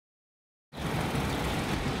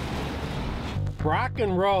Rock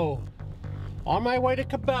and roll. On my way to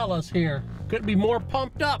Cabela's here. Couldn't be more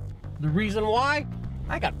pumped up. The reason why?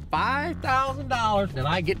 I got $5,000 that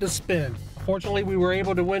I get to spend. Fortunately, we were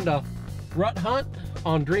able to win the rut hunt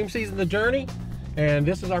on Dream Season The Journey, and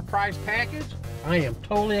this is our prize package. I am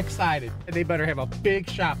totally excited. They better have a big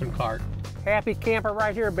shopping cart. Happy camper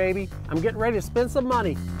right here, baby. I'm getting ready to spend some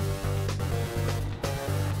money.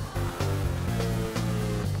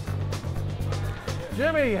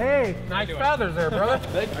 Jimmy, hey, nice feathers there, brother.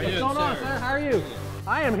 What's going on, sir? How are you?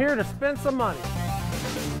 I am here to spend some money.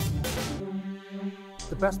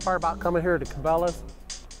 The best part about coming here to Cabela's,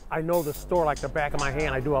 I know the store like the back of my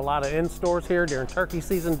hand. I do a lot of in-stores here during turkey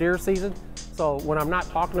season, deer season. So when I'm not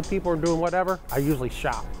talking to people or doing whatever, I usually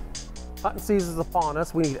shop. Hunting season is upon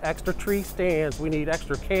us. We need extra tree stands. We need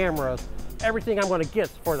extra cameras. Everything I'm gonna get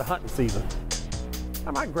for the hunting season.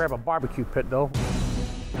 I might grab a barbecue pit though.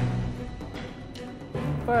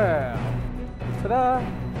 Well, ta-da!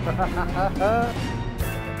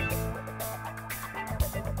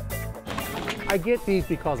 I get these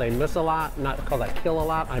because I miss a lot, not because I kill a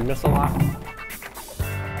lot. I miss a lot.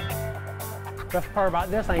 Best part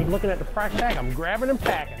about this, I ain't looking at the price tag. I'm grabbing and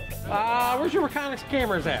packing. Where's your reconnaissance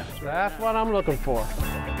cameras at? That's what I'm looking for.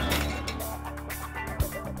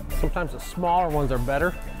 Sometimes the smaller ones are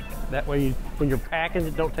better. That way, when you're packing,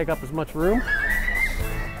 it don't take up as much room.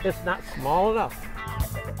 It's not small enough.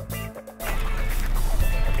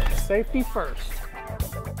 Safety first.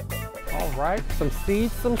 All right, some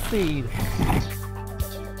seed, some seed.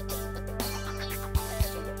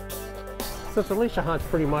 Since Alicia hunts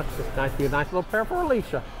pretty much, it's nice to be a nice little pair for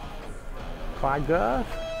Alicia. By gosh.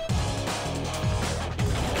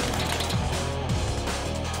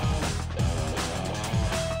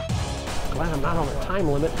 Glad I'm not on a time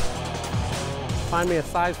limit. Find me a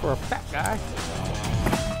size for a fat guy.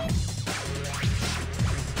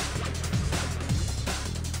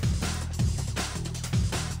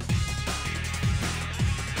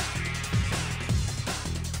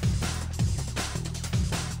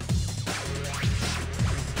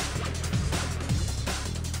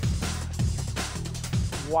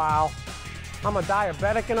 Wow, I'm a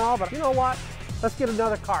diabetic and all, but you know what? Let's get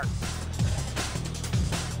another cart.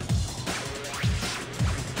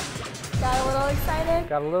 Got a little excited?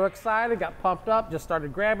 Got a little excited, got pumped up, just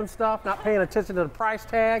started grabbing stuff, not paying attention to the price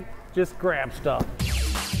tag, just grab stuff.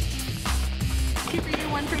 Can you do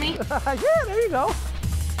one for me? Yeah, there you go.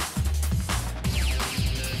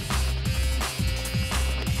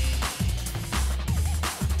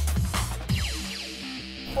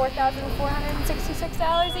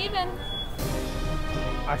 $4,466 even.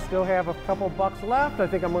 I still have a couple bucks left. I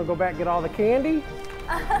think I'm gonna go back and get all the candy.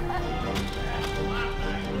 All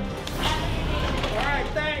right,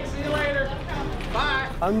 thanks. See you later. Bye.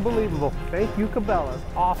 Unbelievable. Thank you, Cabela's.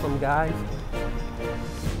 Awesome, guys.